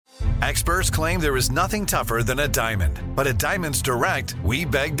Experts claim there is nothing tougher than a diamond. But at Diamonds Direct, we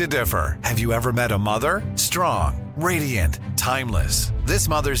beg to differ. Have you ever met a mother? Strong, radiant, timeless. This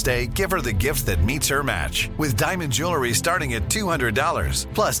Mother's Day, give her the gift that meets her match. With diamond jewelry starting at $200.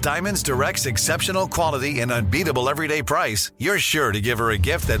 Plus Diamonds Direct's exceptional quality and unbeatable everyday price, you're sure to give her a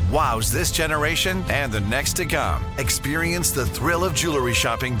gift that wows this generation and the next to come. Experience the thrill of jewelry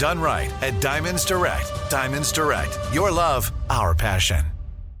shopping done right at Diamonds Direct. Diamonds Direct. Your love, our passion.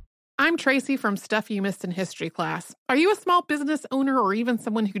 I'm Tracy from Stuff You Missed in History class. Are you a small business owner or even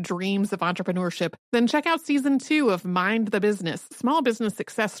someone who dreams of entrepreneurship? Then check out Season 2 of Mind the Business, Small Business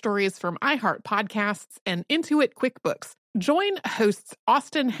Success Stories from iHeart Podcasts and Intuit QuickBooks. Join hosts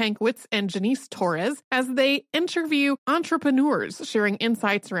Austin Hankwitz and Janice Torres as they interview entrepreneurs sharing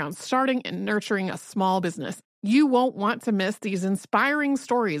insights around starting and nurturing a small business. You won't want to miss these inspiring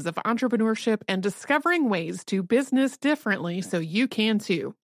stories of entrepreneurship and discovering ways to business differently so you can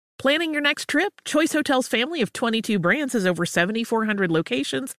too. Planning your next trip? Choice Hotels' family of 22 brands has over 7,400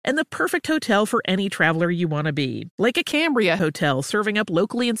 locations and the perfect hotel for any traveler you want to be. Like a Cambria Hotel, serving up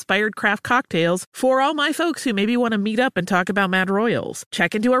locally inspired craft cocktails for all my folks who maybe want to meet up and talk about Mad Royals.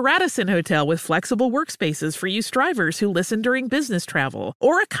 Check into a Radisson Hotel with flexible workspaces for you strivers who listen during business travel.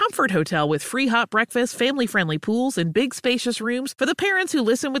 Or a Comfort Hotel with free hot breakfast, family-friendly pools, and big spacious rooms for the parents who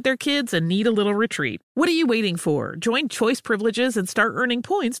listen with their kids and need a little retreat. What are you waiting for? Join Choice Privileges and start earning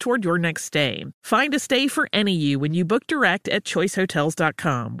points toward your next stay. Find a stay for any you when you book direct at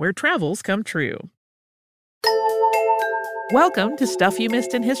choicehotels.com, where travels come true. Welcome to Stuff You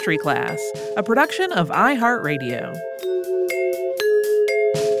Missed in History class, a production of iHeartRadio.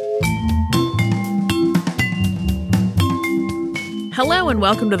 Hello and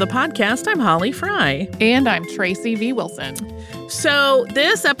welcome to the podcast. I'm Holly Fry. And I'm Tracy V. Wilson. So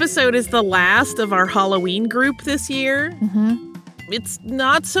this episode is the last of our Halloween group this year. Mm-hmm. It's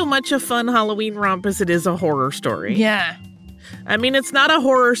not so much a fun Halloween romp as it is a horror story. Yeah. I mean, it's not a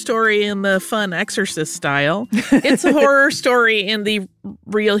horror story in the fun Exorcist style. It's a horror story in the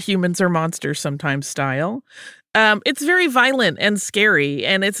real humans are monsters sometimes style. It's very violent and scary,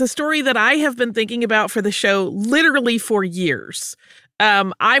 and it's a story that I have been thinking about for the show literally for years.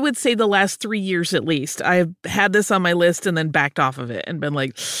 I would say the last 3 years at least. I've had this on my list and then backed off of it and been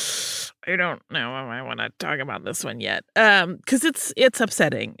like, I don't know if I want to talk about this one yet. Because it's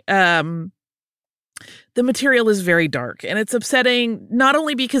upsetting. The material is very dark, and it's upsetting not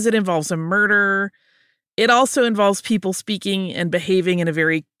only because it involves a murder, it also involves people speaking and behaving in a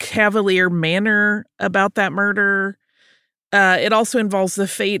very cavalier manner about that murder. It also involves the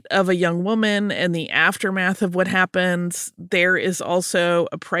fate of a young woman and the aftermath of what happens. There is also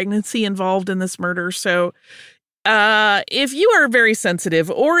a pregnancy involved in this murder. So if you are very sensitive,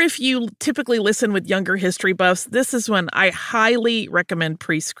 or if you typically listen with younger history buffs, this is one I highly recommend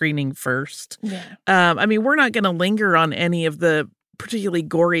pre-screening first. Yeah. I mean, we're not going to linger on any of the particularly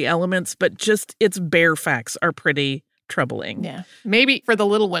gory elements, but just its bare facts are pretty troubling. Yeah. Maybe for the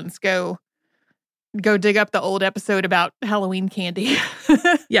little ones, go dig up the old episode about Halloween candy.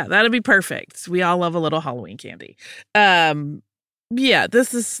 Yeah, that'd be perfect. We all love a little Halloween candy. Yeah,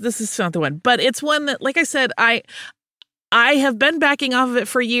 this is not the one, but it's one that, like I said, I have been backing off of it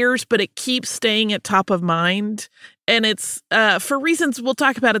for years, but it keeps staying at top of mind. And it's for reasons we'll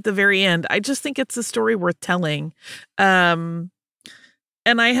talk about at the very end. I just think it's a story worth telling. And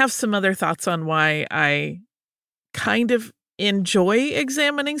I have some other thoughts on why I kind of enjoy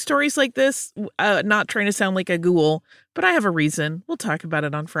examining stories like this. Not trying to sound like a ghoul, but I have a reason. We'll talk about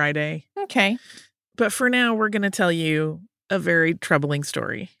it on Friday. Okay. But for now, we're going to tell you a very troubling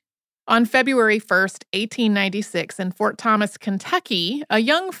story. On February 1st, 1896, in Fort Thomas, Kentucky, a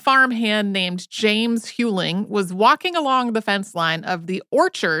young farmhand named James Hewling was walking along the fence line of the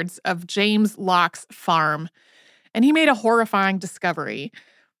orchards of James Locke's farm, and he made a horrifying discovery.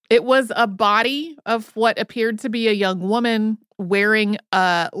 It was a body of what appeared to be a young woman wearing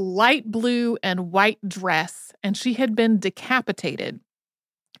a light blue and white dress, and she had been decapitated.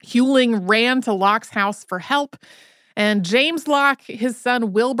 Hewling ran to Locke's house for help, and James Locke, his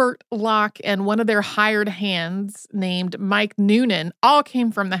son Wilbert Locke, and one of their hired hands named Mike Noonan all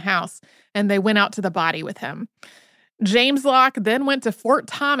came from the house, and they went out to the body with him. James Locke then went to Fort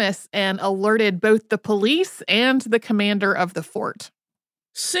Thomas and alerted both the police and the commander of the fort.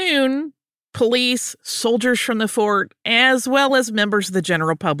 Soon, police, soldiers from the fort, as well as members of the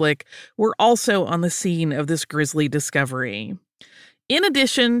general public were also on the scene of this grisly discovery. In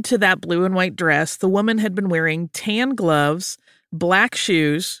addition to that blue and white dress, the woman had been wearing tan gloves, black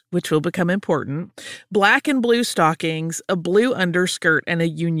shoes, which will become important, black and blue stockings, a blue underskirt, and a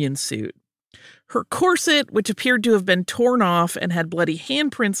union suit. Her corset, which appeared to have been torn off and had bloody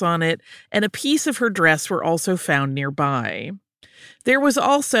handprints on it, and a piece of her dress were also found nearby. There was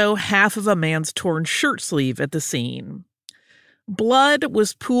also half of a man's torn shirt sleeve at the scene. Blood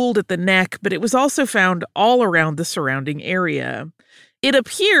was pooled at the neck, but it was also found all around the surrounding area. It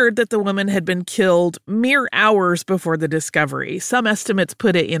appeared that the woman had been killed mere hours before the discovery. Some estimates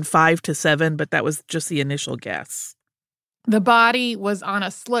put it in 5 to 7, but that was just the initial guess. The body was on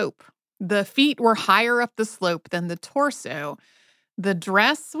a slope. The feet were higher up the slope than the torso. The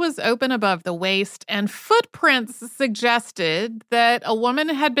dress was open above the waist, and footprints suggested that a woman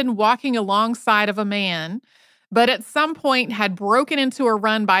had been walking alongside of a man, but at some point had broken into a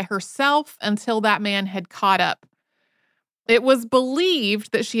run by herself until that man had caught up. It was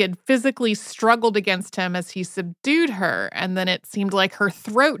believed that she had physically struggled against him as he subdued her, and then it seemed like her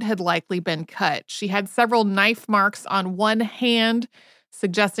throat had likely been cut. She had several knife marks on one hand,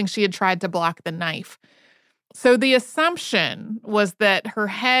 suggesting she had tried to block the knife. So the assumption was that her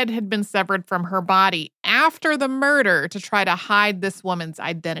head had been severed from her body after the murder to try to hide this woman's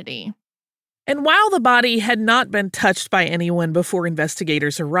identity. And while the body had not been touched by anyone before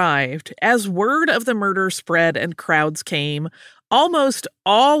investigators arrived, as word of the murder spread and crowds came, almost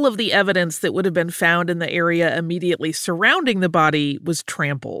all of the evidence that would have been found in the area immediately surrounding the body was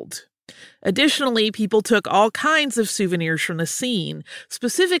trampled. Additionally, people took all kinds of souvenirs from the scene,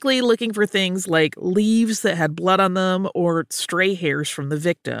 specifically looking for things like leaves that had blood on them or stray hairs from the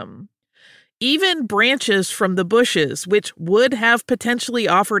victim. Even branches from the bushes, which would have potentially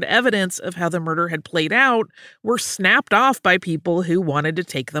offered evidence of how the murder had played out, were snapped off by people who wanted to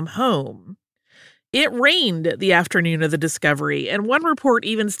take them home. It rained the afternoon of the discovery, and one report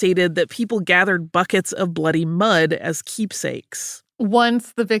even stated that people gathered buckets of bloody mud as keepsakes.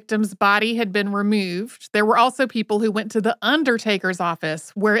 Once the victim's body had been removed, there were also people who went to the undertaker's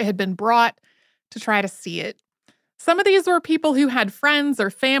office where it had been brought to try to see it. Some of these were people who had friends or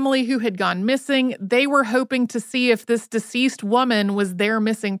family who had gone missing. They were hoping to see if this deceased woman was their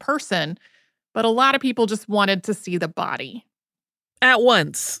missing person, but a lot of people just wanted to see the body. At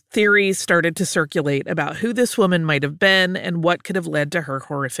once, theories started to circulate about who this woman might have been and what could have led to her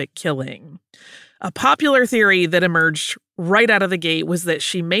horrific killing. A popular theory that emerged right out of the gate was that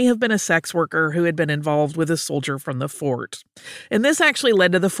she may have been a sex worker who had been involved with a soldier from the fort. And this actually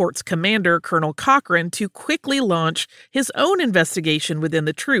led to the fort's commander, Colonel Cochran, to quickly launch his own investigation within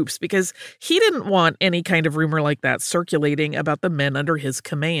the troops because he didn't want any kind of rumor like that circulating about the men under his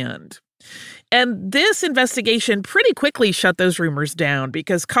command. And this investigation pretty quickly shut those rumors down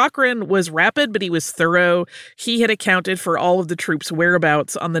because Cochran was rapid, but he was thorough. He had accounted for all of the troops'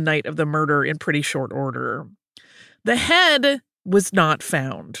 whereabouts on the night of the murder in pretty short order. The head was not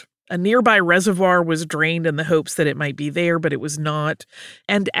found. A nearby reservoir was drained in the hopes that it might be there, but it was not.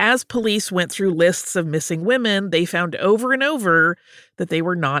 And as police went through lists of missing women, they found over and over that they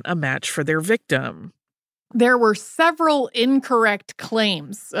were not a match for their victim. There were several incorrect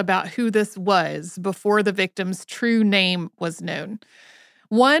claims about who this was before the victim's true name was known.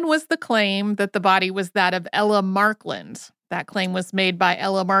 One was the claim that the body was that of Ella Markland. That claim was made by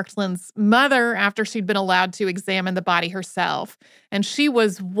Ella Markland's mother after she'd been allowed to examine the body herself, and she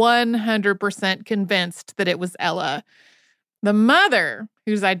was 100% convinced that it was Ella. The mother,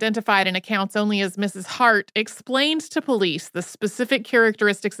 who's identified in accounts only as Mrs. Hart, explained to police the specific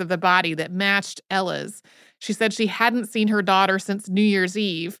characteristics of the body that matched Ella's. She said she hadn't seen her daughter since New Year's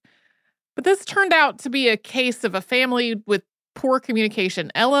Eve. But this turned out to be a case of a family with poor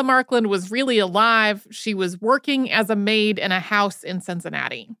communication. Ella Markland was really alive. She was working as a maid in a house in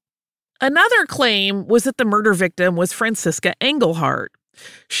Cincinnati. Another claim was that the murder victim was Francisca Engelhardt.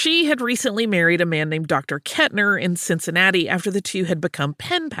 She had recently married a man named Dr. Kettner in Cincinnati after the two had become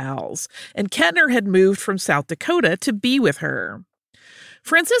pen pals, and Kettner had moved from South Dakota to be with her.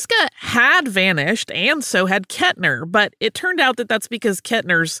 Francisca had vanished, and so had Kettner, but it turned out that that's because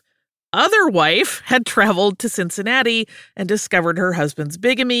Kettner's other wife had traveled to Cincinnati and discovered her husband's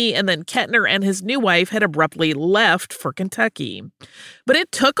bigamy, and then Kettner and his new wife had abruptly left for Kentucky. But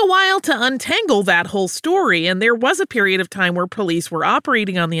it took a while to untangle that whole story, and there was a period of time where police were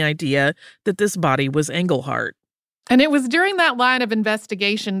operating on the idea that this body was Engelhardt. And it was during that line of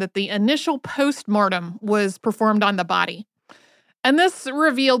investigation that the initial postmortem was performed on the body. And this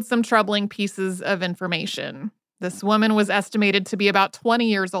revealed some troubling pieces of information. This woman was estimated to be about 20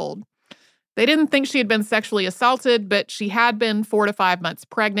 years old. They didn't think she had been sexually assaulted, but she had been 4 to 5 months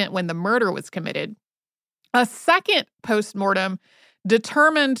pregnant when the murder was committed. A second postmortem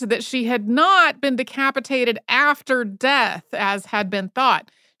determined that she had not been decapitated after death, as had been thought.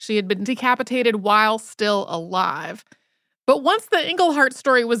 She had been decapitated while still alive. But once the Englehart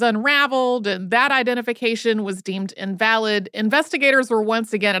story was unraveled and that identification was deemed invalid, investigators were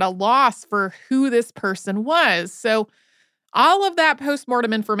once again at a loss for who this person was. So all of that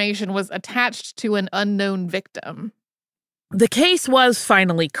postmortem information was attached to an unknown victim. The case was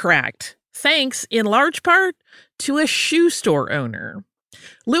finally cracked, thanks in large part to a shoe store owner.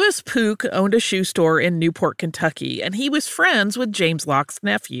 Louis Pook owned a shoe store in Newport, Kentucky, and he was friends with James Locke's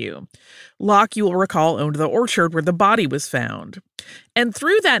nephew. Locke, you will recall, owned the orchard where the body was found. And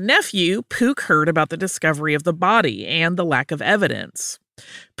through that nephew, Pook heard about the discovery of the body and the lack of evidence.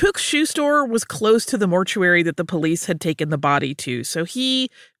 Pook's shoe store was close to the mortuary that the police had taken the body to, so he,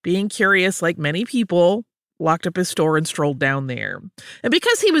 being curious like many people, locked up his store and strolled down there. And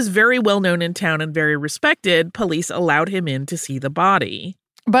because he was very well known in town and very respected, police allowed him in to see the body.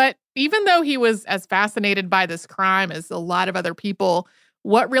 But even though he was as fascinated by this crime as a lot of other people,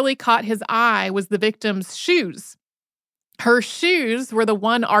 what really caught his eye was the victim's shoes. Her shoes were the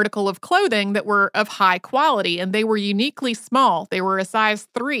one article of clothing that were of high quality, and they were uniquely small. They were a size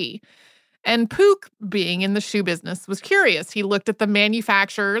 3. And Pook, being in the shoe business, was curious. He looked at the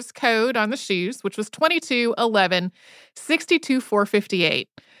manufacturer's code on the shoes, which was 2211-62458.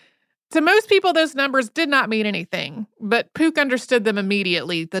 To most people, those numbers did not mean anything, but Pook understood them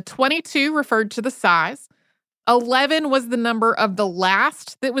immediately. The 22 referred to the size. 11 was the number of the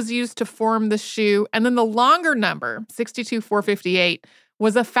last that was used to form the shoe, and then the longer number, 62458,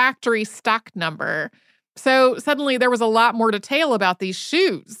 was a factory stock number. So suddenly there was a lot more detail about these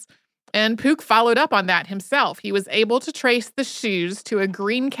shoes. And Pook followed up on that himself. He was able to trace the shoes to a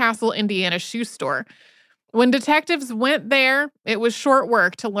Greencastle, Indiana shoe store. When detectives went there, it was short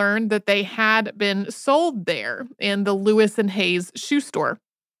work to learn that they had been sold there in the Lewis and Hayes shoe store.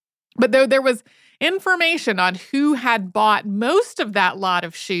 But though there was information on who had bought most of that lot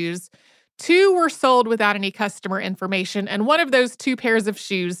of shoes, 2 were sold without any customer information, and one of those 2 pairs of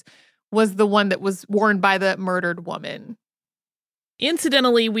shoes was the one that was worn by the murdered woman.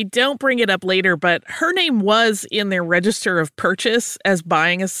 Incidentally, we don't bring it up later, but her name was in their register of purchase as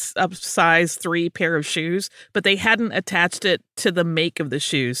buying a size 3 pair of shoes, but they hadn't attached it to the make of the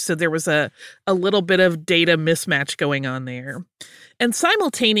shoes. So there was a little bit of data mismatch going on there. And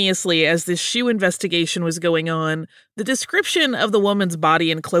simultaneously, as this shoe investigation was going on, the description of the woman's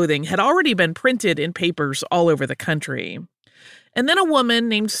body and clothing had already been printed in papers all over the country. And then a woman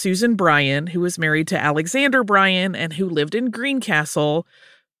named Susan Bryan, who was married to Alexander Bryan and who lived in Greencastle,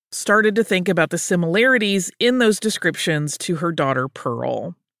 started to think about the similarities in those descriptions to her daughter,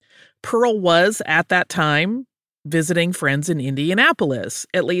 Pearl. Pearl was, at that time, visiting friends in Indianapolis.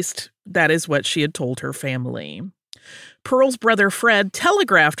 At least, that is what she had told her family. Pearl's brother, Fred,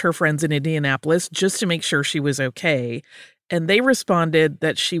 telegraphed her friends in Indianapolis just to make sure she was okay, and they responded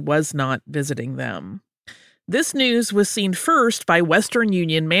that she was not visiting them. This news was seen first by Western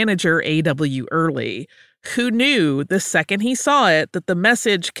Union manager A.W. Early, who knew the second he saw it that the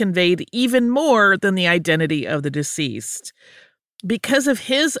message conveyed even more than the identity of the deceased. Because of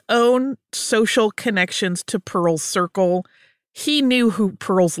his own social connections to Pearl's circle, he knew who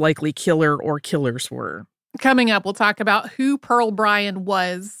Pearl's likely killer or killers were. Coming up, we'll talk about who Pearl Bryan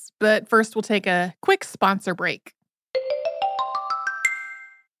was, but first we'll take a quick sponsor break.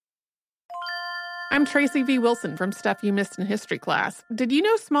 I'm Tracy V. Wilson from Stuff You Missed in History class. Did you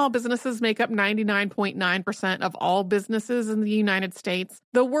know small businesses make up 99.9% of all businesses in the United States?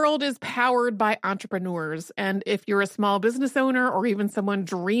 The world is powered by entrepreneurs, and if you're a small business owner or even someone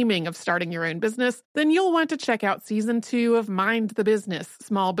dreaming of starting your own business, then you'll want to check out Season 2 of Mind the Business,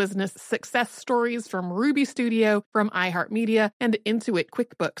 Small Business Success Stories from Ruby Studio, from iHeartMedia, and Intuit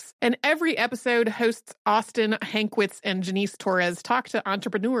QuickBooks. And every episode, hosts Austin Hankwitz and Janice Torres talk to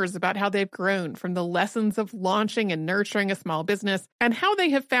entrepreneurs about how they've grown from the lessons of launching and nurturing a small business and how they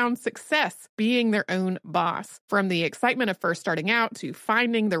have found success being their own boss. From the excitement of first starting out to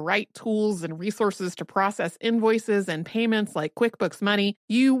finding the right tools and resources to process invoices and payments like QuickBooks Money,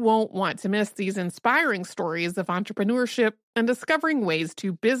 you won't want to miss these inspiring stories of entrepreneurship and discovering ways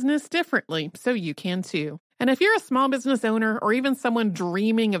to business differently so you can too. And if you're a small business owner or even someone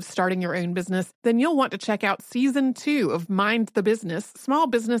dreaming of starting your own business, then you'll want to check out Season 2 of Mind the Business, Small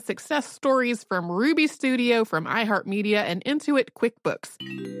Business Success Stories from Ruby Studio, from iHeartMedia, and Intuit QuickBooks.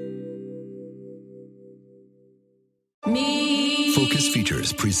 Focus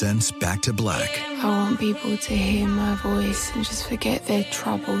Features presents Back to Black. I want people to hear my voice and just forget their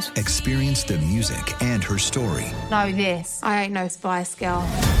troubles. Experience the music and her story. Know this, I ain't no Spice Girl.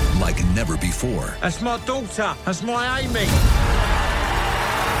 Like never before. That's my daughter. That's my Amy.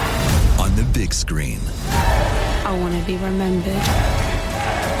 On the big screen. I want to be remembered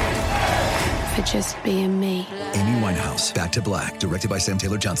for just being me. Amy Winehouse, Back to Black, directed by Sam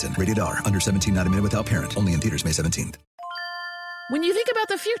Taylor Johnson. Rated R, under 17, not a minute without parent. Only in theaters May 17th. When you think about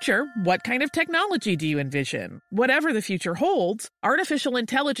the future, what kind of technology do you envision? Whatever the future holds, artificial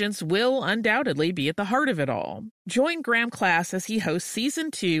intelligence will undoubtedly be at the heart of it all. Join Graham Class as he hosts Season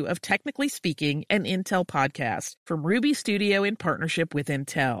 2 of Technically Speaking, an Intel podcast from Ruby Studio in partnership with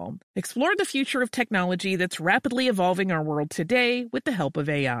Intel. Explore the future of technology that's rapidly evolving our world today with the help of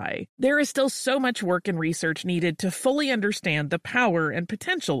AI. There is still so much work and research needed to fully understand the power and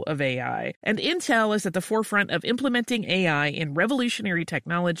potential of AI, and Intel is at the forefront of implementing AI in revolutionary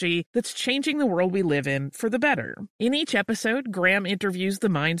technology that's changing the world we live in for the better. In each episode, Graham interviews the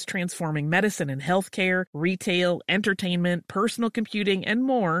minds transforming medicine and healthcare, retail, entertainment, personal computing, and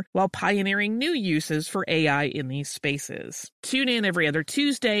more, while pioneering new uses for AI in these spaces. Tune in every other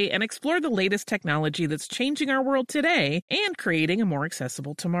Tuesday and explore the latest technology that's changing our world today and creating a more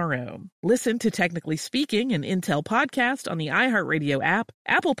accessible tomorrow. Listen to Technically Speaking, an Intel podcast on the iHeartRadio app,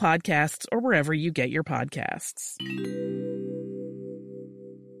 Apple Podcasts, or wherever you get your podcasts.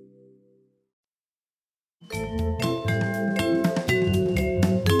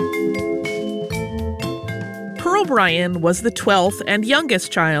 Pearl Bryan was the 12th and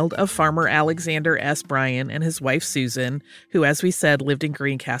youngest child of farmer Alexander S. Bryan and his wife Susan, who, as we said, lived in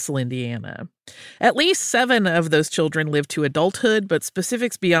Greencastle, Indiana. At least 7 of those children lived to adulthood, but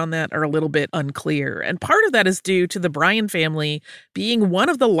specifics beyond that are a little bit unclear. And part of that is due to the Bryan family being one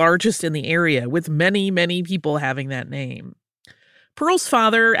of the largest in the area, with many, many people having that name. Pearl's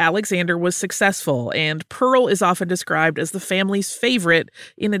father, Alexander, was successful, and Pearl is often described as the family's favorite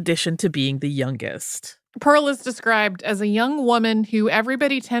in addition to being the youngest. Pearl is described as a young woman who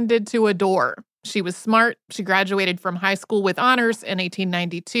everybody tended to adore. She was smart. She graduated from high school with honors in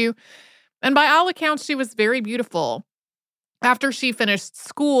 1892. And by all accounts, she was very beautiful. After she finished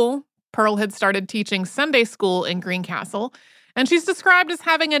school, Pearl had started teaching Sunday school in Greencastle. And she's described as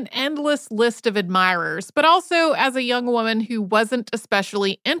having an endless list of admirers, but also as a young woman who wasn't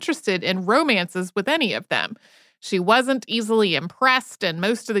especially interested in romances with any of them. She wasn't easily impressed, and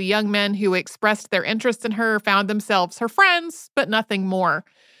most of the young men who expressed their interest in her found themselves her friends, but nothing more.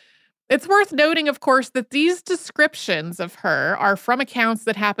 It's worth noting, of course, that these descriptions of her are from accounts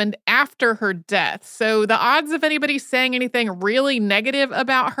that happened after her death, so the odds of anybody saying anything really negative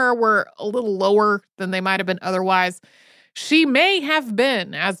about her were a little lower than they might have been otherwise. She may have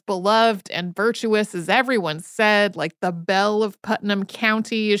been as beloved and virtuous as everyone said, like the Belle of Putnam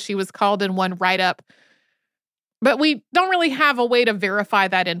County, as she was called in one write-up. But we don't really have a way to verify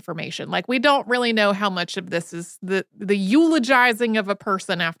that information. Like, we don't really know how much of this is the eulogizing of a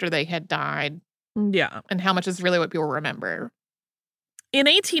person after they had died. Yeah. And how much is really what people remember. In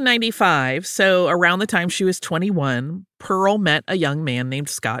 1895, so around the time she was 21, Pearl met a young man named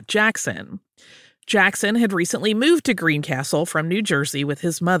Scott Jackson. Jackson had recently moved to Greencastle from New Jersey with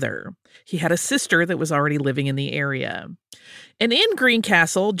his mother. He had a sister that was already living in the area. And in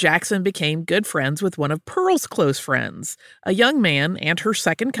Greencastle, Jackson became good friends with one of Pearl's close friends, a young man and her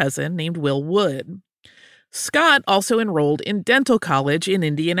second cousin named Will Wood. Scott also enrolled in dental college in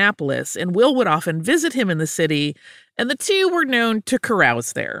Indianapolis, and Will would often visit him in the city, and the two were known to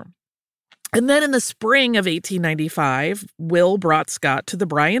carouse there. And then in the spring of 1895, Will brought Scott to the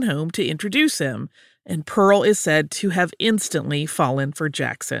Bryan home to introduce him, and Pearl is said to have instantly fallen for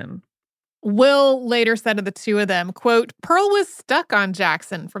Jackson. Will later said of the two of them, quote, "Pearl was stuck on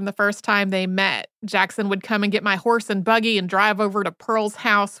Jackson from the first time they met. Jackson would come and get my horse and buggy and drive over to Pearl's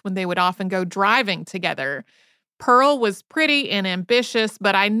house when they would often go driving together. Pearl was pretty and ambitious,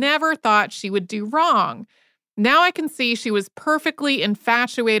 but I never thought she would do wrong. Now I can see she was perfectly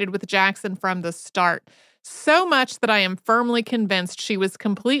infatuated with Jackson from the start, so much that I am firmly convinced she was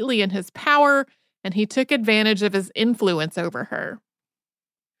completely in his power and he took advantage of his influence over her."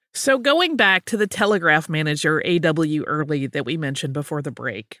 So going back to the telegraph manager, A.W. Early, that we mentioned before the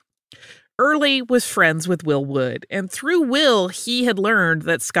break. Early was friends with Will Wood, and through Will, he had learned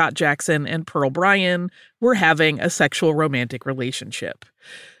that Scott Jackson and Pearl Bryan were having a sexual romantic relationship.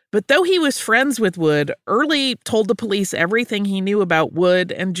 But though he was friends with Wood, Early told the police everything he knew about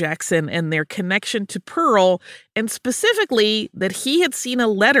Wood and Jackson and their connection to Pearl, and specifically that he had seen a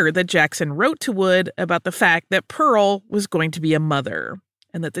letter that Jackson wrote to Wood about the fact that Pearl was going to be a mother,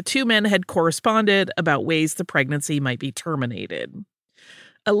 and that the two men had corresponded about ways the pregnancy might be terminated.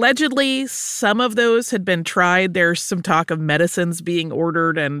 Allegedly, some of those had been tried. There's some talk of medicines being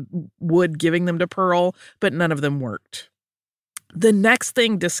ordered and Wood giving them to Pearl, but none of them worked. The next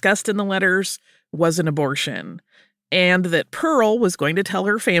thing discussed in the letters was an abortion. and that Pearl was going to tell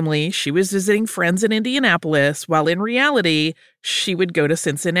her family she was visiting friends in Indianapolis, while in reality, she would go to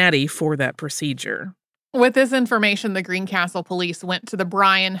Cincinnati for that procedure. With this information, the Greencastle police went to the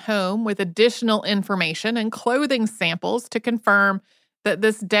Bryan home with additional information and clothing samples to confirm that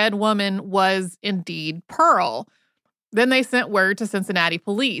this dead woman was indeed Pearl. Then they sent word to Cincinnati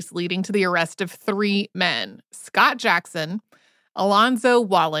police, leading to the arrest of 3 men: Scott Jackson, Alonzo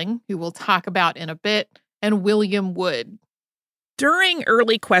Walling, who we'll talk about in a bit, and William Wood. During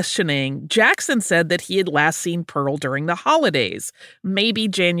early questioning, Jackson said that he had last seen Pearl during the holidays, maybe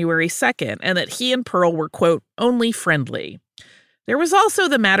January 2nd, and that he and Pearl were, quote, only friendly. There was also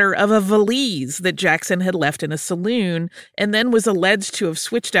the matter of a valise that Jackson had left in a saloon and then was alleged to have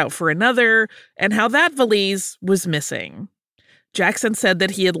switched out for another, and how that valise was missing. Jackson said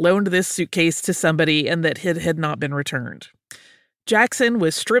that he had loaned this suitcase to somebody and that it had not been returned. Jackson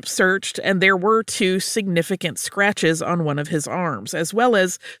was strip searched, and there were 2 significant scratches on one of his arms, as well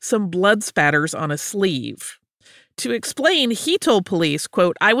as some blood spatters on a sleeve. To explain, he told police,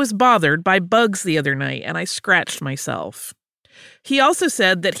 quote, I was bothered by bugs the other night, and I scratched myself. He also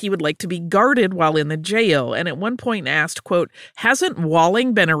said that he would like to be guarded while in the jail, and at one point asked, quote, hasn't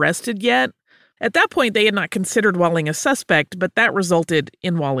Walling been arrested yet? At that point, they had not considered Walling a suspect, but that resulted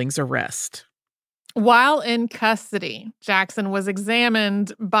in Walling's arrest. While in custody, Jackson was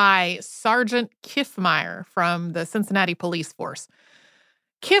examined by Sergeant Kiffmeyer from the Cincinnati Police Force.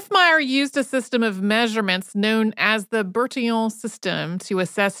 Kiffmeyer used a system of measurements known as the Bertillon system to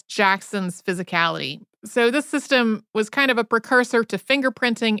assess Jackson's physicality. So this system was kind of a precursor to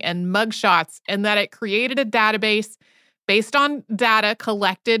fingerprinting and mugshots in that it created a database based on data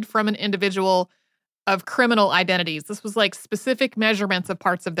collected from an individual of criminal identities. This was like specific measurements of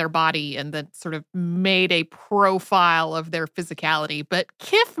parts of their body and that sort of made a profile of their physicality. But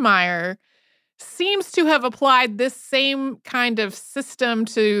Kiffmeyer seems to have applied this same kind of system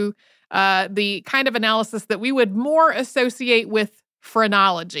to the kind of analysis that we would more associate with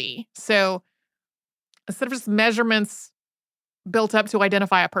phrenology. So instead of just measurements built up to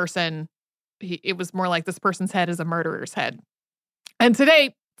identify a person, it was more like this person's head is a murderer's head. And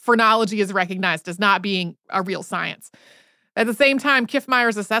today, phrenology is recognized as not being a real science. At the same time,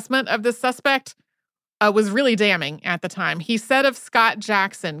 Kiffmeyer's assessment of this suspect was really damning at the time. He said of Scott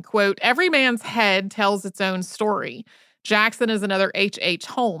Jackson, quote, every man's head tells its own story. Jackson is another H.H.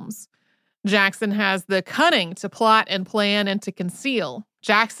 Holmes. Jackson has the cunning to plot and plan and to conceal.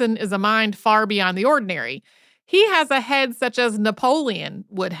 Jackson is a mind far beyond the ordinary. He has a head such as Napoleon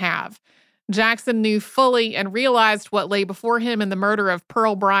would have. Jackson knew fully and realized what lay before him in the murder of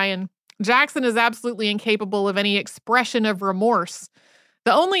Pearl Bryan. Jackson is absolutely incapable of any expression of remorse.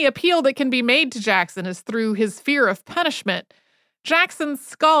 The only appeal that can be made to Jackson is through his fear of punishment. Jackson's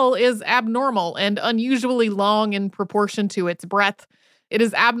skull is abnormal and unusually long in proportion to its breadth. It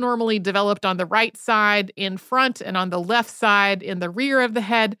is abnormally developed on the right side in front and on the left side in the rear of the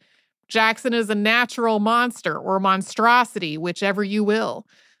head. Jackson is a natural monster or monstrosity, whichever you will.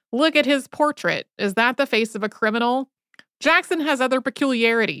 Look at his portrait. Is that the face of a criminal? Jackson has other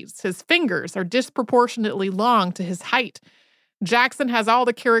peculiarities. His fingers are disproportionately long to his height. Jackson has all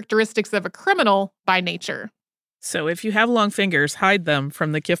the characteristics of a criminal by nature. So if you have long fingers, hide them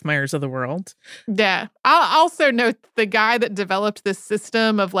from the Kiffmeyers of the world. Yeah. I'll also note the guy that developed this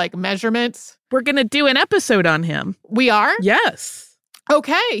system of like measurements. We're going to do an episode on him. We are? Yes.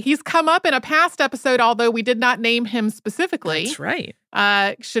 Okay. He's come up in a past episode, although we did not name him specifically. That's right.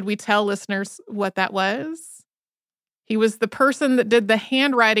 Should we tell listeners what that was? He was the person that did the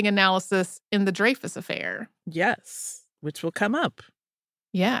handwriting analysis in the Dreyfus affair. Yes, which will come up.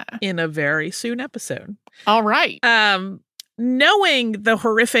 Yeah. In a very soon episode. All right. Knowing the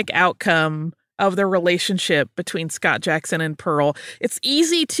horrific outcome of the relationship between Scott Jackson and Pearl, it's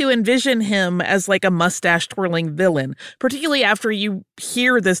easy to envision him as like a mustache-twirling villain, particularly after you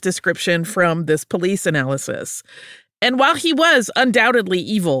hear this description from this police analysis. And while he was undoubtedly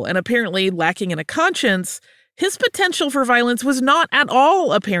evil and apparently lacking in a conscience, his potential for violence was not at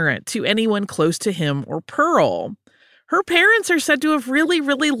all apparent to anyone close to him or Pearl. Her parents are said to have really,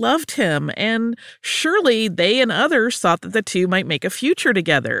 really loved him, and surely they and others thought that the two might make a future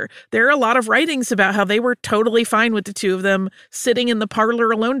together. There are a lot of writings about how they were totally fine with the two of them sitting in the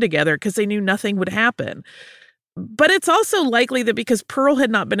parlor alone together because they knew nothing would happen. But it's also likely that because Pearl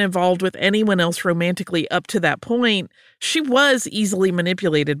had not been involved with anyone else romantically up to that point, she was easily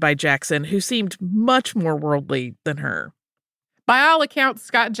manipulated by Jackson, who seemed much more worldly than her. By all accounts,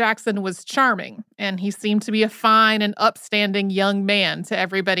 Scott Jackson was charming, and he seemed to be a fine and upstanding young man to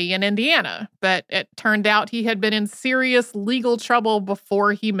everybody in Indiana. But it turned out he had been in serious legal trouble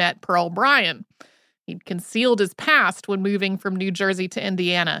before he met Pearl Bryan. He'd concealed his past when moving from New Jersey to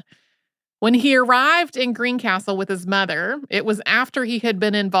Indiana. When he arrived in Greencastle with his mother, it was after he had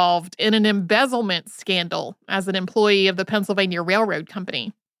been involved in an embezzlement scandal as an employee of the Pennsylvania Railroad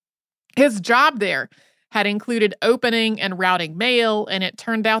Company. His job there had included opening and routing mail, and it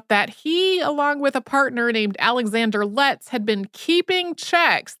turned out that he, along with a partner named Alexander Letts, had been keeping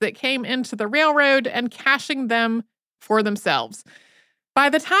checks that came into the railroad and cashing them for themselves. By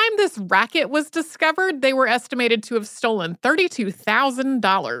the time this racket was discovered, they were estimated to have stolen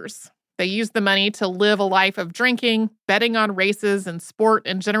 $32,000. They used the money to live a life of drinking, betting on races and sport,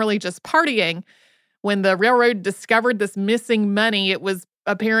 and generally just partying. When the railroad discovered this missing money, it was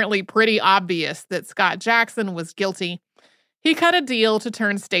apparently pretty obvious that Scott Jackson was guilty. He cut a deal to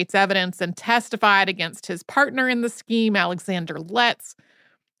turn state's evidence and testified against his partner in the scheme, Alexander Letts.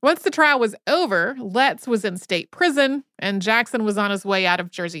 Once the trial was over, Letts was in state prison, and Jackson was on his way out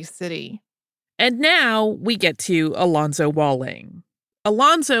of Jersey City. And now we get to Alonzo Walling.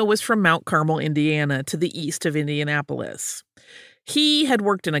 Alonzo was from Mount Carmel, Indiana, to the east of Indianapolis. He had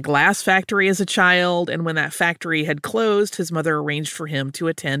worked in a glass factory as a child, and when that factory had closed, his mother arranged for him to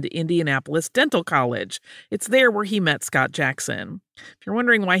attend Indianapolis Dental College. It's there where he met Scott Jackson. If you're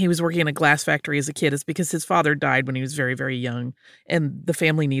wondering why he was working in a glass factory as a kid, it's because his father died when he was very, very young, and the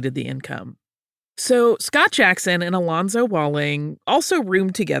family needed the income. So Scott Jackson and Alonzo Walling also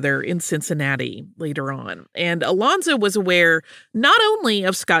roomed together in Cincinnati later on. And Alonzo was aware not only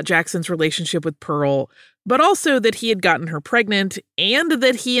of Scott Jackson's relationship with Pearl, but also that he had gotten her pregnant and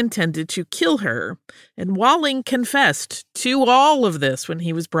that he intended to kill her. And Walling confessed to all of this when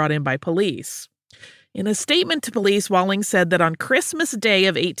he was brought in by police. In a statement to police, Walling said that on Christmas Day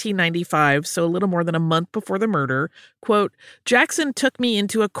of 1895, so a little more than a month before the murder, quote, Jackson took me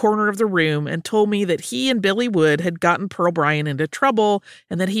into a corner of the room and told me that he and Billy Wood had gotten Pearl Bryan into trouble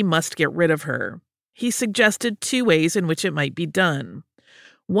and that he must get rid of her. He suggested 2 ways in which it might be done.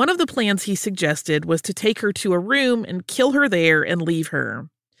 One of the plans he suggested was to take her to a room and kill her there and leave her.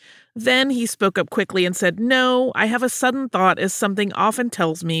 Then he spoke up quickly and said, no, I have a sudden thought as something often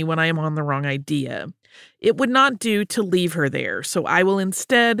tells me when I am on the wrong idea. It would not do to leave her there, so I will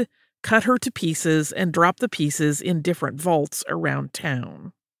instead cut her to pieces and drop the pieces in different vaults around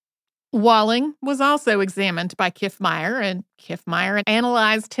town. Walling was also examined by Kiffmeyer, and Kiffmeyer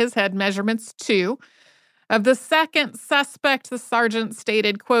analyzed his head measurements too. Of the second suspect, the sergeant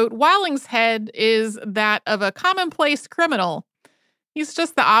stated, quote, Walling's head is that of a commonplace criminal. He's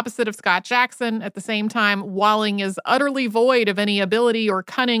just the opposite of Scott Jackson. At the same time, Walling is utterly void of any ability or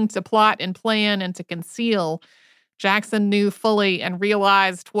cunning to plot and plan and to conceal. Jackson knew fully and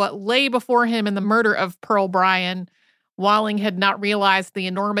realized what lay before him in the murder of Pearl Bryan. Walling had not realized the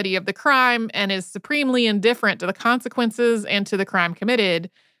enormity of the crime and is supremely indifferent to the consequences and to the crime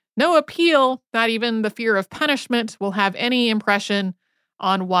committed. No appeal, not even the fear of punishment, will have any impression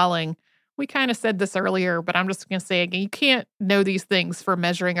on Walling. We kind of said this earlier, but I'm just going to say again, you can't know these things for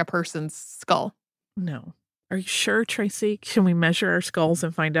measuring a person's skull. No. Are you sure, Tracy? Can we measure our skulls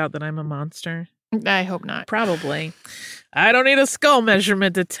and find out that I'm a monster? I hope not. Probably. I don't need a skull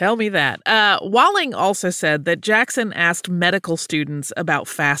measurement to tell me that. Walling also said that Jackson asked medical students about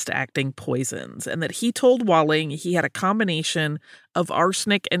fast-acting poisons and that he told Walling he had a combination of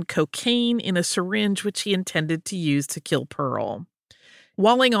arsenic and cocaine in a syringe which he intended to use to kill Pearl.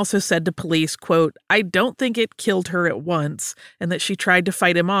 Walling also said to police, quote, I don't think it killed her at once, and that she tried to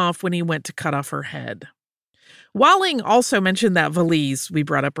fight him off when he went to cut off her head. Walling also mentioned that valise we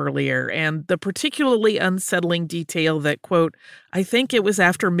brought up earlier, and the particularly unsettling detail that, quote, I think it was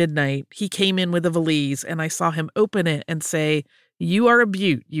after midnight, he came in with a valise, and I saw him open it and say, you are a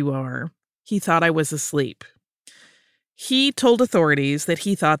beaut, you are. He thought I was asleep. He told authorities that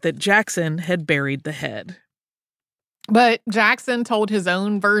he thought that Jackson had buried the head. But Jackson told his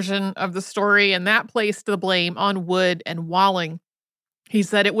own version of the story, and that placed the blame on Wood and Walling. He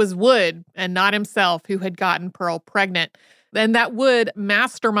said it was Wood and not himself who had gotten Pearl pregnant, and that Wood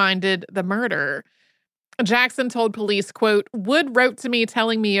masterminded the murder. Jackson told police, quote, Wood wrote to me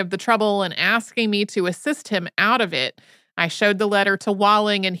telling me of the trouble and asking me to assist him out of it. I showed the letter to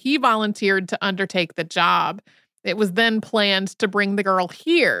Walling, and he volunteered to undertake the job. It was then planned to bring the girl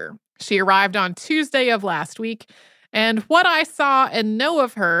here. She arrived on Tuesday of last week, and what I saw and know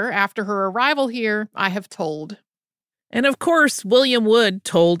of her after her arrival here, I have told. And of course, William Wood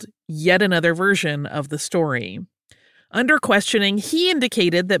told yet another version of the story. Under questioning, he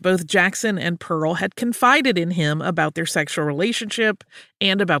indicated that both Jackson and Pearl had confided in him about their sexual relationship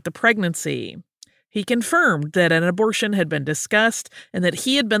and about the pregnancy. He confirmed that an abortion had been discussed and that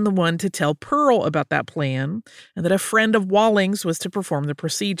he had been the one to tell Pearl about that plan, and that a friend of Walling's was to perform the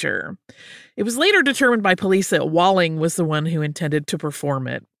procedure. It was later determined by police that Walling was the one who intended to perform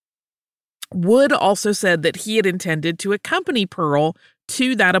it. Wood also said that he had intended to accompany Pearl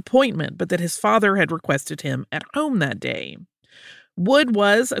to that appointment, but that his father had requested him at home that day. Wood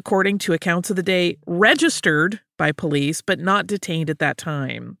was, according to accounts of the day, registered by police, but not detained at that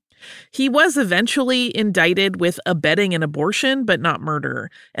time. He was eventually indicted with abetting an abortion, but not murder.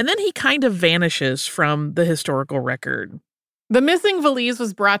 And then he kind of vanishes from the historical record. The missing valise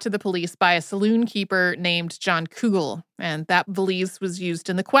was brought to the police by a saloon keeper named John Kugel, and that valise was used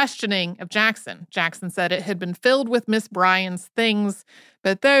in the questioning of Jackson. Jackson said it had been filled with Miss Bryan's things,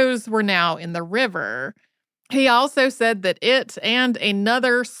 but those were now in the river. He also said that it and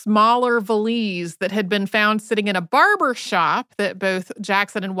another smaller valise that had been found sitting in a barber shop that both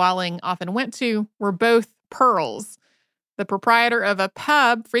Jackson and Walling often went to were both Pearl's. The proprietor of a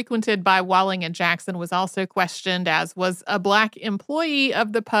pub frequented by Walling and Jackson was also questioned, as was a black employee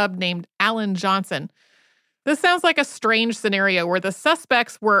of the pub named Alan Johnson. This sounds like a strange scenario where the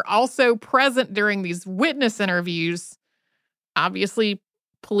suspects were also present during these witness interviews. Obviously,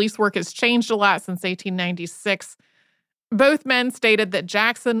 police work has changed a lot since 1896. Both men stated that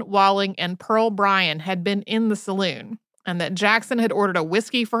Jackson, Walling, and Pearl Bryan had been in the saloon, and that Jackson had ordered a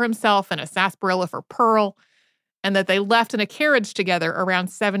whiskey for himself and a sarsaparilla for Pearl, and that they left in a carriage together around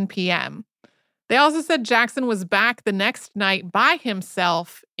 7 p.m. They also said Jackson was back the next night by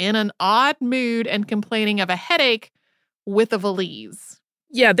himself in an odd mood and complaining of a headache with a valise.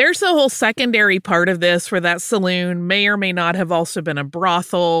 Yeah, there's a whole secondary part of this where that saloon may or may not have also been a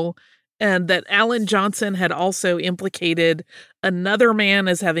brothel, and that Alan Johnson had also implicated another man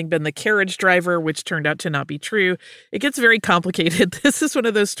as having been the carriage driver, which turned out to not be true. It gets very complicated. This is one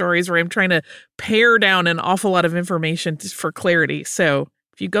of those stories where I'm trying to pare down an awful lot of information for clarity. So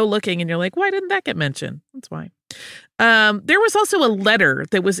if you go looking and you're like, why didn't that get mentioned? That's why. There was also a letter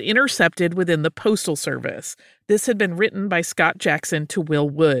that was intercepted within the Postal Service. This had been written by Scott Jackson to Will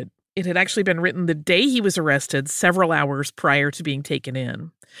Wood. It had actually been written the day he was arrested, several hours prior to being taken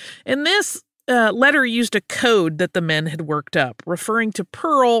in. And this letter used a code that the men had worked up, referring to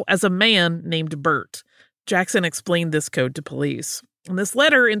Pearl as a man named Bert. Jackson explained this code to police. And this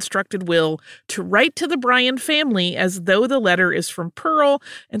letter instructed Will to write to the Bryan family as though the letter is from Pearl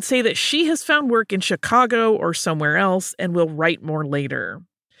and say that she has found work in Chicago or somewhere else and will write more later.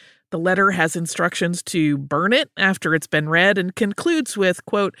 The letter has instructions to burn it after it's been read and concludes with,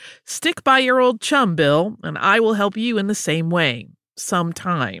 quote, "Stick by your old chum, Bill, and I will help you in the same way.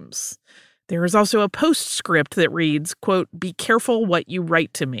 Sometimes." There is also a postscript that reads, quote, "Be careful what you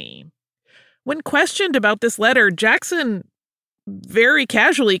write to me." When questioned about this letter, Jackson very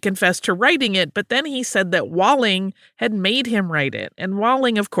casually confessed to writing it, but then he said that Walling had made him write it, and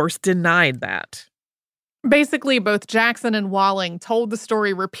Walling, of course, denied that. Basically, both Jackson and Walling told the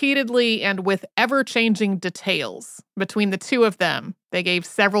story repeatedly and with ever-changing details. Between the two of them, they gave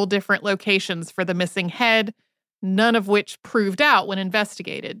several different locations for the missing head, none of which proved out when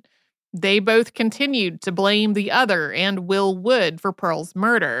investigated. They both continued to blame the other and Will Wood for Pearl's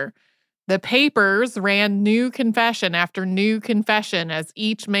murder. The papers ran new confession after new confession as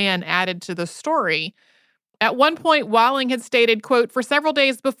each man added to the story. At one point, Walling had stated, quote, "For several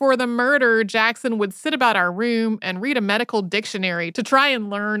days before the murder, Jackson would sit about our room and read a medical dictionary to try and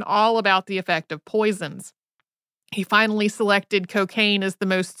learn all about the effect of poisons. He finally selected cocaine as the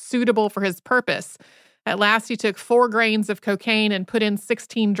most suitable for his purpose. At last, he took 4 grains of cocaine and put in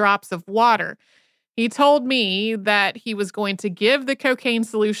 16 drops of water. He told me that he was going to give the cocaine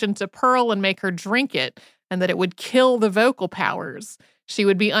solution to Pearl and make her drink it, and that it would kill the vocal powers. She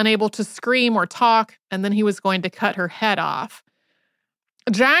would be unable to scream or talk, and then he was going to cut her head off."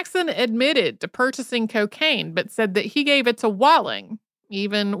 Jackson admitted to purchasing cocaine, but said that he gave it to Walling.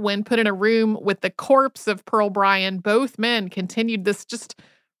 Even when put in a room with the corpse of Pearl Bryan, both men continued this just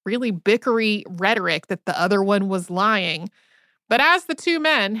really bickery rhetoric that the other one was lying. But as the two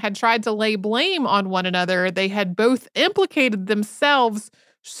men had tried to lay blame on one another, they had both implicated themselves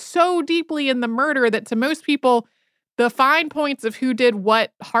so deeply in the murder that to most people, the fine points of who did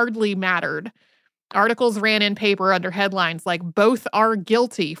what hardly mattered. Articles ran in paper under headlines like "Both are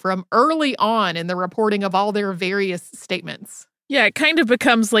guilty" from early on in the reporting of all their various statements. Yeah, it kind of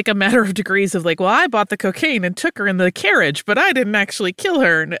becomes like a matter of degrees of like, well, I bought the cocaine and took her in the carriage, but I didn't actually kill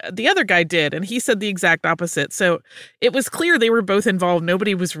her. And the other guy did, and he said the exact opposite. So it was clear they were both involved.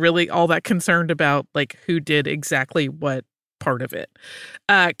 Nobody was really all that concerned about like who did exactly what part of it.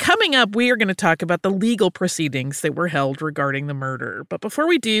 Coming up, we are going to talk about the legal proceedings that were held regarding the murder. But before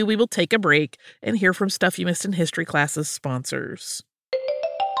we do, we will take a break and hear from Stuff You Missed in History Class's sponsors.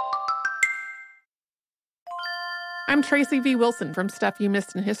 I'm Tracy V. Wilson from Stuff You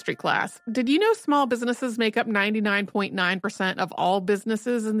Missed in History Class. Did you know small businesses make up 99.9% of all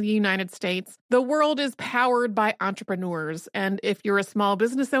businesses in the United States? The world is powered by entrepreneurs, and if you're a small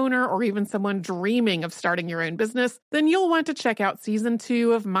business owner or even someone dreaming of starting your own business, then you'll want to check out Season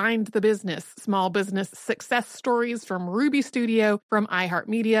 2 of Mind the Business, Small Business Success Stories from Ruby Studio, from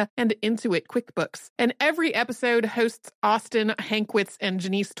iHeartMedia, and Intuit QuickBooks. And every episode, hosts Austin Hankwitz and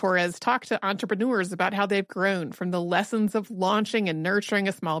Janice Torres talk to entrepreneurs about how they've grown from the lessons of launching and nurturing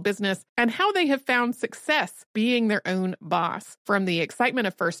a small business and how they have found success being their own boss. From the excitement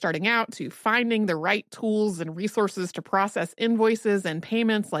of first starting out to finding the right tools and resources to process invoices and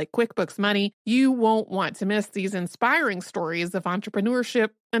payments like QuickBooks Money, you won't want to miss these inspiring stories of entrepreneurship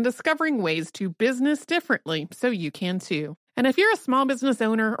and discovering ways to business differently so you can too. And if you're a small business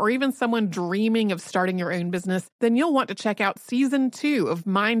owner or even someone dreaming of starting your own business, then you'll want to check out Season 2 of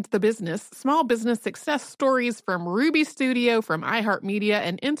Mind the Business, Small Business Success Stories from Ruby Studio, from iHeartMedia,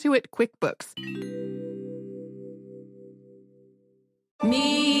 and Intuit QuickBooks.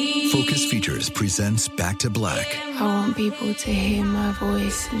 Focus Features presents Back to Black. I want people to hear my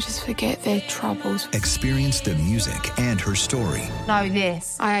voice and just forget their troubles. Experience the music and her story Know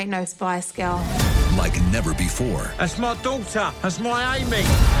this, I ain't no Spice Girl. like never before. That's my daughter. That's my Amy.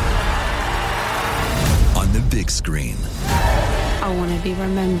 On the big screen. I want to be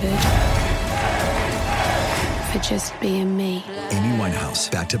remembered for just being me. Amy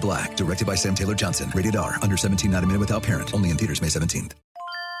Winehouse, Back to Black, directed by Sam Taylor Johnson. Rated R, under 17, not a minute without parent. Only in theaters May 17th.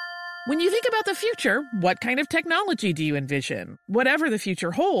 When you think about the future, what kind of technology do you envision? Whatever the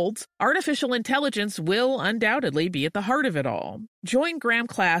future holds, artificial intelligence will undoubtedly be at the heart of it all. Join Graham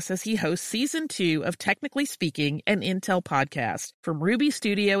Class as he hosts Season 2 of Technically Speaking, an Intel podcast from Ruby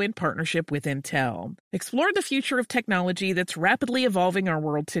Studio in partnership with Intel. Explore the future of technology that's rapidly evolving our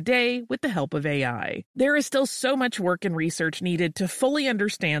world today with the help of AI. There is still so much work and research needed to fully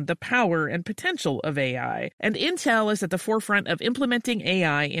understand the power and potential of AI, and Intel is at the forefront of implementing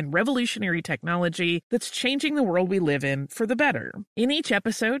AI in revolutionary technology that's changing the world we live in for the better. In each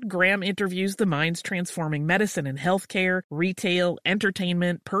episode, Graham interviews the minds transforming medicine and healthcare, retail,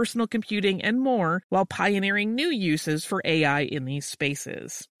 entertainment, personal computing, and more, while pioneering new uses for AI in these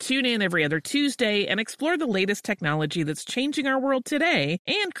spaces. Tune in every other Tuesday and explore the latest technology that's changing our world today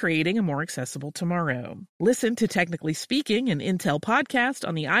and creating a more accessible tomorrow. Listen to Technically Speaking, an Intel podcast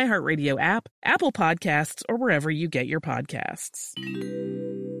on the iHeartRadio app, Apple Podcasts, or wherever you get your podcasts.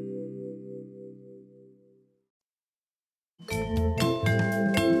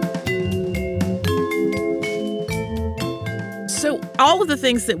 So all of the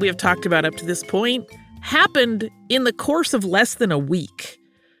things that we have talked about up to this point happened in the course of less than a week.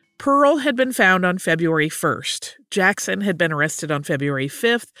 Pearl had been found on February 1st. Jackson had been arrested on February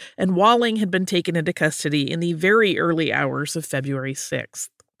 5th, and Walling had been taken into custody in the very early hours of February 6th.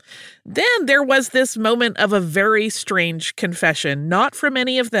 Then there was this moment of a very strange confession, not from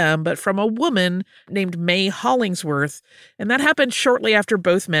any of them, but from a woman named May Hollingsworth, and that happened shortly after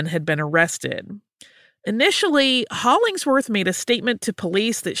both men had been arrested. Initially, Hollingsworth made a statement to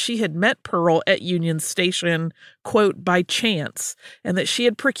police that she had met Pearl at Union Station, quote, by chance, and that she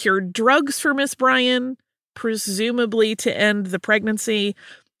had procured drugs for Miss Bryan, presumably to end the pregnancy,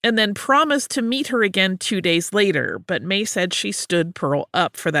 and then promised to meet her again 2 days later, but May said she stood Pearl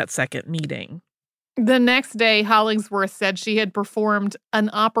up for that second meeting. The next day, Hollingsworth said she had performed an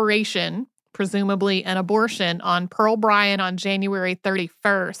operation, presumably an abortion, on Pearl Bryan on January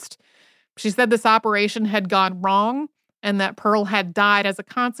 31st. She said this operation had gone wrong and that Pearl had died as a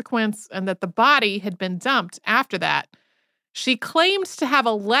consequence and that the body had been dumped after that. She claimed to have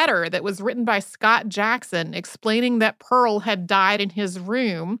a letter that was written by Scott Jackson explaining that Pearl had died in his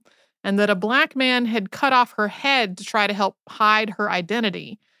room and that a black man had cut off her head to try to help hide her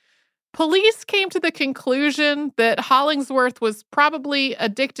identity. Police came to the conclusion that Hollingsworth was probably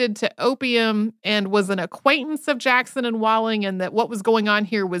addicted to opium and was an acquaintance of Jackson and Walling, and that what was going on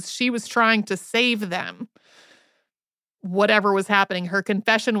here was she was trying to save them. Whatever was happening, her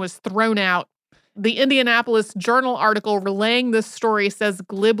confession was thrown out. The Indianapolis Journal article relaying this story says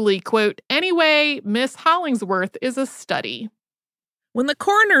glibly, quote, "Anyway, Miss Hollingsworth is a study." When the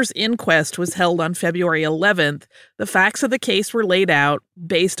coroner's inquest was held on February 11th, the facts of the case were laid out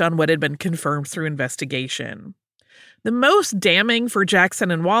based on what had been confirmed through investigation. The most damning for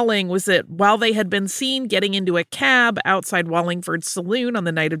Jackson and Walling was that while they had been seen getting into a cab outside Wallingford's saloon on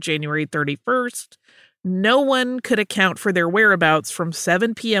the night of January 31st, No one could account for their whereabouts from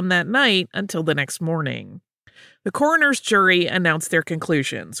 7 p.m. that night until the next morning. The coroner's jury announced their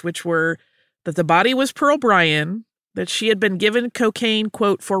conclusions, which were that the body was Pearl Bryan, that she had been given cocaine,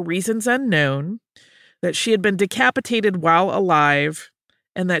 quote, for reasons unknown, that she had been decapitated while alive,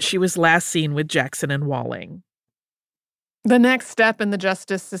 and that she was last seen with Jackson and Walling. The next step in the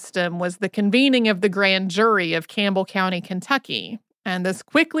justice system was the convening of the grand jury of Campbell County, Kentucky, and this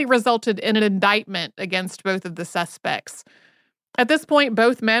quickly resulted in an indictment against both of the suspects. At this point,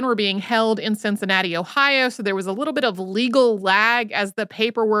 both men were being held in Cincinnati, Ohio, so there was a little bit of legal lag as the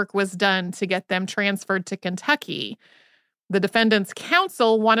paperwork was done to get them transferred to Kentucky. The defendants'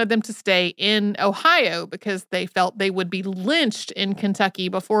 counsel wanted them to stay in Ohio because they felt they would be lynched in Kentucky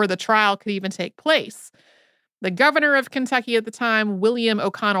before the trial could even take place. The governor of Kentucky at the time, William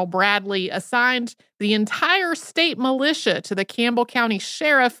O'Connell Bradley, assigned the entire state militia to the Campbell County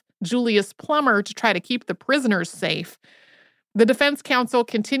Sheriff, Julius Plummer, to try to keep the prisoners safe. The defense counsel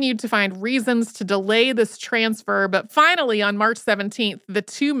continued to find reasons to delay this transfer, but finally, on March 17th, the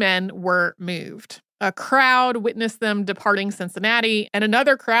two men were moved. A crowd witnessed them departing Cincinnati, and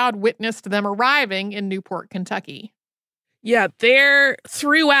another crowd witnessed them arriving in Newport, Kentucky. Yeah,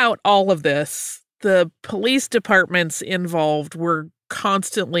 throughout all of this, the police departments involved were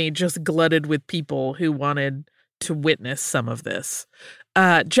constantly just glutted with people who wanted to witness some of this.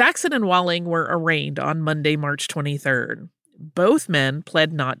 Jackson and Walling were arraigned on Monday, March 23rd. Both men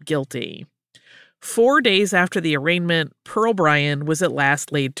pled not guilty. 4 days after the arraignment, Pearl Bryan was at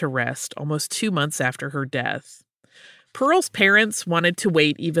last laid to rest, almost 2 months after her death. Pearl's parents wanted to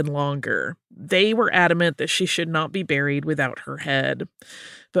wait even longer. They were adamant that she should not be buried without her head.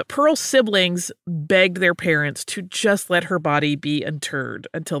 But Pearl's siblings begged their parents to just let her body be interred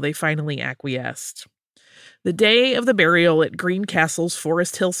until they finally acquiesced. The day of the burial at Greencastle's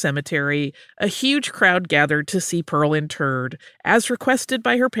Forest Hill Cemetery, a huge crowd gathered to see Pearl interred, as requested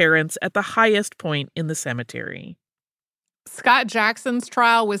by her parents at the highest point in the cemetery. Scott Jackson's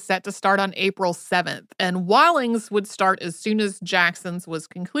trial was set to start on April 7th, and Walling's would start as soon as Jackson's was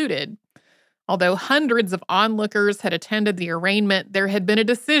concluded. Although hundreds of onlookers had attended the arraignment, there had been a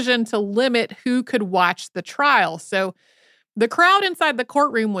decision to limit who could watch the trial, so the crowd inside the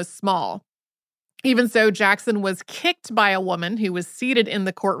courtroom was small. Even so, Jackson was kicked by a woman who was seated in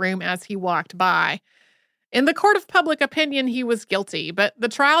the courtroom as he walked by. In the court of public opinion, he was guilty, but the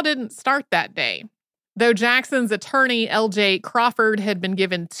trial didn't start that day. Though Jackson's attorney, L.J. Crawford, had been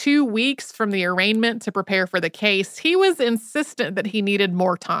given 2 weeks from the arraignment to prepare for the case, he was insistent that he needed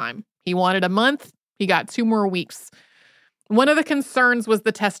more time. He wanted a month. He got 2 more weeks. One of the concerns was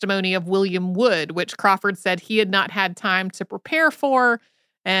the testimony of William Wood, which Crawford said he had not had time to prepare for,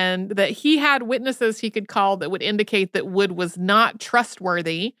 and that he had witnesses he could call that would indicate that Wood was not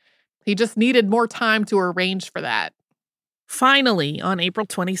trustworthy. He just needed more time to arrange for that. Finally, on April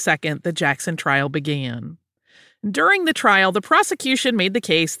 22nd, the Jackson trial began. During the trial, the prosecution made the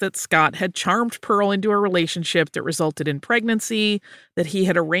case that Scott had charmed Pearl into a relationship that resulted in pregnancy, that he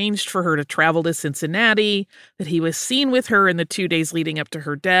had arranged for her to travel to Cincinnati, that he was seen with her in the 2 days leading up to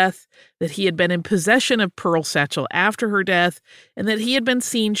her death, that he had been in possession of Pearl's satchel after her death, and that he had been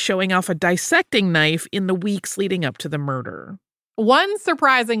seen showing off a dissecting knife in the weeks leading up to the murder. One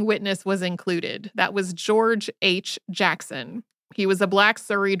surprising witness was included. That was George H. Jackson. He was a black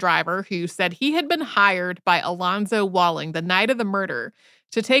Surrey driver who said he had been hired by Alonzo Walling the night of the murder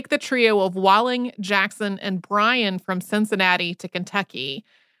to take the trio of Walling, Jackson, and Bryan from Cincinnati to Kentucky.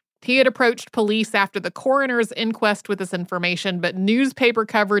 He had approached police after the coroner's inquest with this information, but newspaper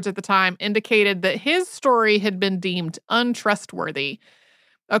coverage at the time indicated that his story had been deemed untrustworthy.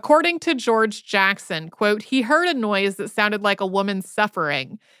 According to George Jackson, quote, he heard a noise that sounded like a woman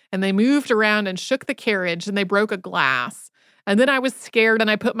suffering, and they moved around and shook the carriage, and they broke a glass. And then I was scared, and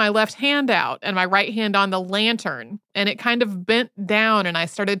I put my left hand out and my right hand on the lantern, and it kind of bent down, and I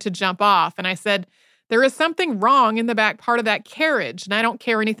started to jump off. And I said, there is something wrong in the back part of that carriage, and I don't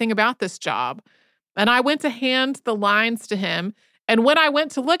care anything about this job. And I went to hand the lines to him, and when I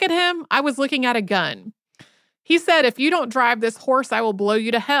went to look at him, I was looking at a gun. He said, if you don't drive this horse, I will blow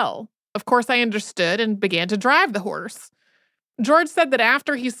you to hell. Of course, I understood and began to drive the horse. George said that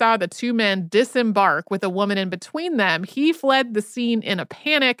after he saw the two men disembark with a woman in between them, he fled the scene in a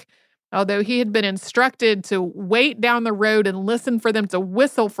panic, although he had been instructed to wait down the road and listen for them to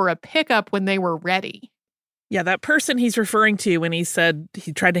whistle for a pickup when they were ready. Yeah, that person he's referring to when he said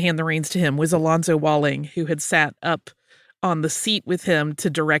he tried to hand the reins to him was Alonzo Walling, who had sat up on the seat with him to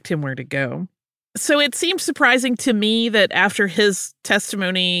direct him where to go. So it seemed surprising to me that after his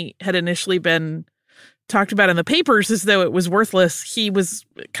testimony had initially been talked about in the papers as though it was worthless, he was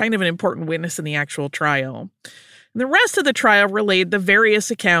kind of an important witness in the actual trial. And the rest of the trial relayed the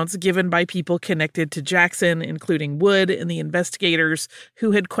various accounts given by people connected to Jackson, including Wood and the investigators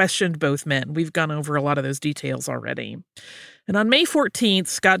who had questioned both men. We've gone over a lot of those details already. And on May 14th,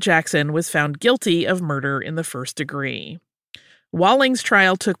 Scott Jackson was found guilty of murder in the first degree. Walling's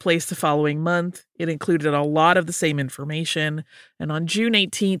trial took place the following month. It included a lot of the same information. And on June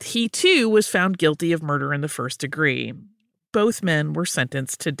 18th, he too was found guilty of murder in the first degree. Both men were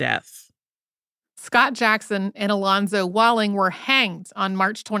sentenced to death. Scott Jackson and Alonzo Walling were hanged on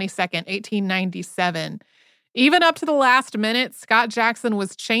March 22nd, 1897. Even up to the last minute, Scott Jackson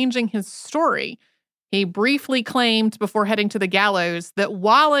was changing his story. He briefly claimed before heading to the gallows that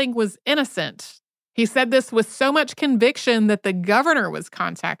Walling was innocent. He said this with so much conviction that the governor was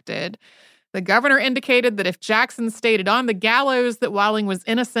contacted. The governor indicated that if Jackson stated on the gallows that Walling was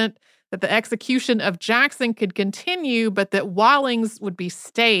innocent, that the execution of Jackson could continue, but that Walling's would be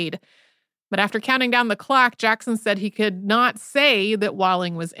stayed. But after counting down the clock, Jackson said he could not say that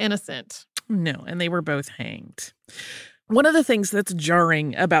Walling was innocent. No, and they were both hanged. One of the things that's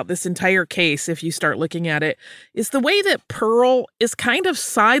jarring about this entire case, if you start looking at it, is the way that Pearl is kind of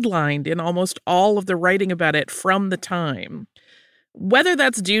sidelined in almost all of the writing about it from the time. Whether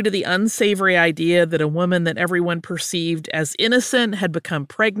that's due to the unsavory idea that a woman that everyone perceived as innocent had become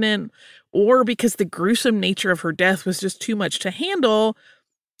pregnant, or because the gruesome nature of her death was just too much to handle,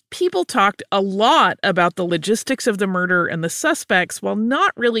 people talked a lot about the logistics of the murder and the suspects while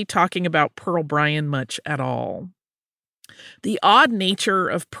not really talking about Pearl Bryan much at all. The odd nature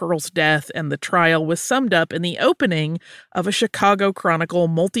of Pearl's death and the trial was summed up in the opening of a Chicago Chronicle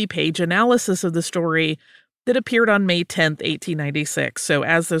multi-page analysis of the story that appeared on May 10th, 1896, so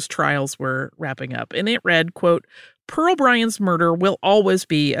as those trials were wrapping up. And it read, quote, "Pearl Bryan's murder will always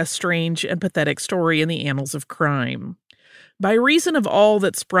be a strange and pathetic story in the annals of crime. By reason of all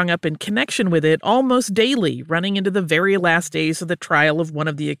that sprung up in connection with it almost daily, running into the very last days of the trial of one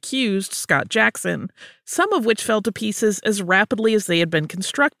of the accused, Scott Jackson, some of which fell to pieces as rapidly as they had been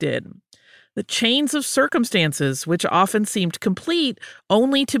constructed. The chains of circumstances, which often seemed complete,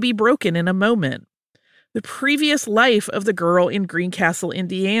 only to be broken in a moment. The previous life of the girl in Greencastle,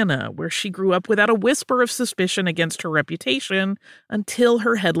 Indiana, where she grew up without a whisper of suspicion against her reputation until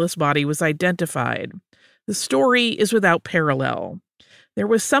her headless body was identified. The story is without parallel. There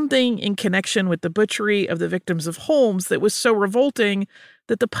was something in connection with the butchery of the victims of Holmes that was so revolting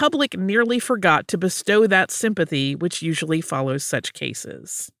that the public nearly forgot to bestow that sympathy which usually follows such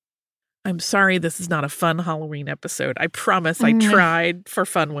cases." I'm sorry this is not a fun Halloween episode. I promise I tried for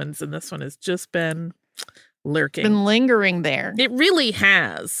fun ones, and this one has just been lurking. Been lingering there. It really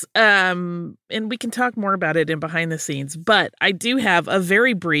has. And we can talk more about it in behind the scenes, but I do have a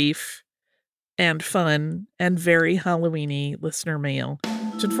very brief and fun and very Halloween-y listener mail,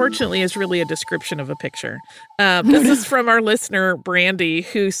 which unfortunately is really a description of a picture. This is from our listener, Brandy,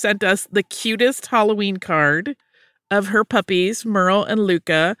 who sent us the cutest Halloween card of her puppies, Merle and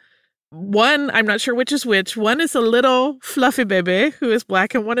Luca. One, I'm not sure which is which. One is a little fluffy baby who is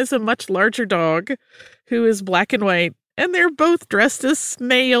black, and one is a much larger dog who is black and white. And they're both dressed as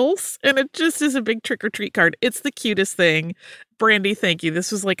snails, and it just is a big trick-or-treat card. It's the cutest thing. Brandy, thank you.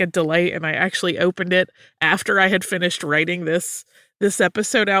 This was like a delight, and I actually opened it after I had finished writing this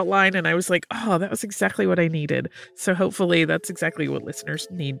episode outline, and I was like, oh, that was exactly what I needed. So hopefully that's exactly what listeners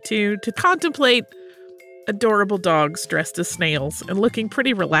need to contemplate adorable dogs dressed as snails and looking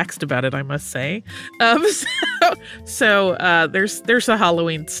pretty relaxed about it, I must say. So there's a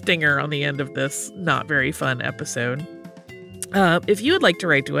Halloween stinger on the end of this not very fun episode. If you would like to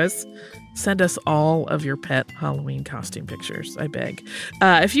write to us, send us all of your pet Halloween costume pictures, I beg.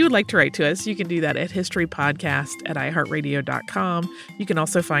 If you would like to write to us, you can do that at historypodcast@iheartradio.com. You can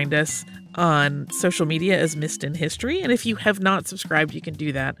also find us on social media as Missed in History. And if you have not subscribed, you can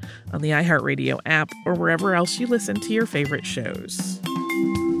do that on the iHeartRadio app or wherever else you listen to your favorite shows.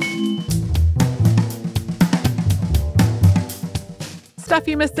 Stuff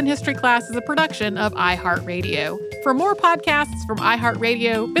You Missed in History Class is a production of iHeartRadio. For more podcasts from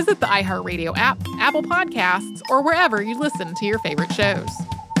iHeartRadio, visit the iHeartRadio app, Apple Podcasts, or wherever you listen to your favorite shows.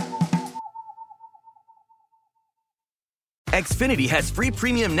 Xfinity has free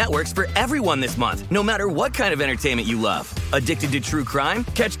premium networks for everyone this month, no matter what kind of entertainment you love. Addicted to true crime?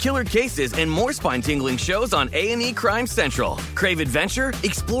 Catch killer cases and more spine-tingling shows on A&E Crime Central. Crave adventure?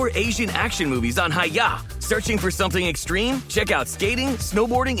 Explore Asian action movies on Hi-YAH. Searching for something extreme? Check out skating,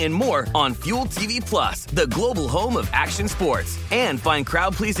 snowboarding, and more on Fuel TV Plus, the global home of action sports. And find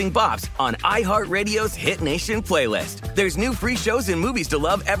crowd-pleasing bops on iHeartRadio's Hit Nation playlist. There's new free shows and movies to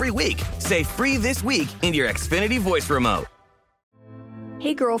love every week. Say free this week in your Xfinity voice remote.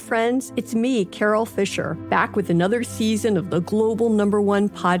 Hey girlfriends, it's me, Carol Fisher, back with another season of the global #1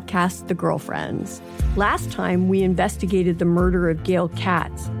 podcast, The Girlfriends. Last time, we investigated the murder of Gail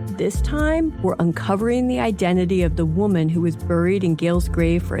Katz. This time, we're uncovering the identity of the woman who was buried in Gail's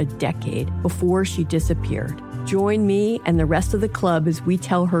grave for a decade before she disappeared. Join me and the rest of the club as we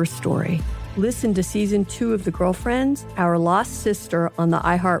tell her story. Listen to Season 2 of The Girlfriends, Our Lost Sister on the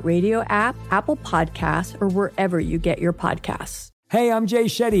iHeartRadio app, Apple Podcasts, or wherever you get your podcasts. Hey, I'm Jay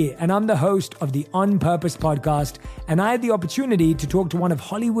Shetty, and I'm the host of the On Purpose podcast, and I had the opportunity to talk to one of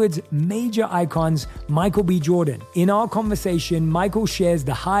Hollywood's major icons, Michael B. Jordan. In our conversation, Michael shares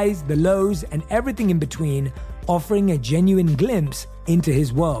the highs, the lows, and everything in between, offering a genuine glimpse into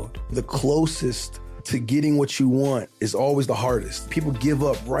his world. The closest to getting what you want is always the hardest. People give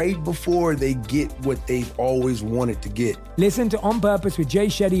up right before they get what they've always wanted to get. Listen to On Purpose with Jay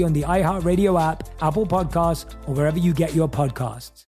Shetty on the iHeartRadio app, Apple Podcasts, or wherever you get your podcasts.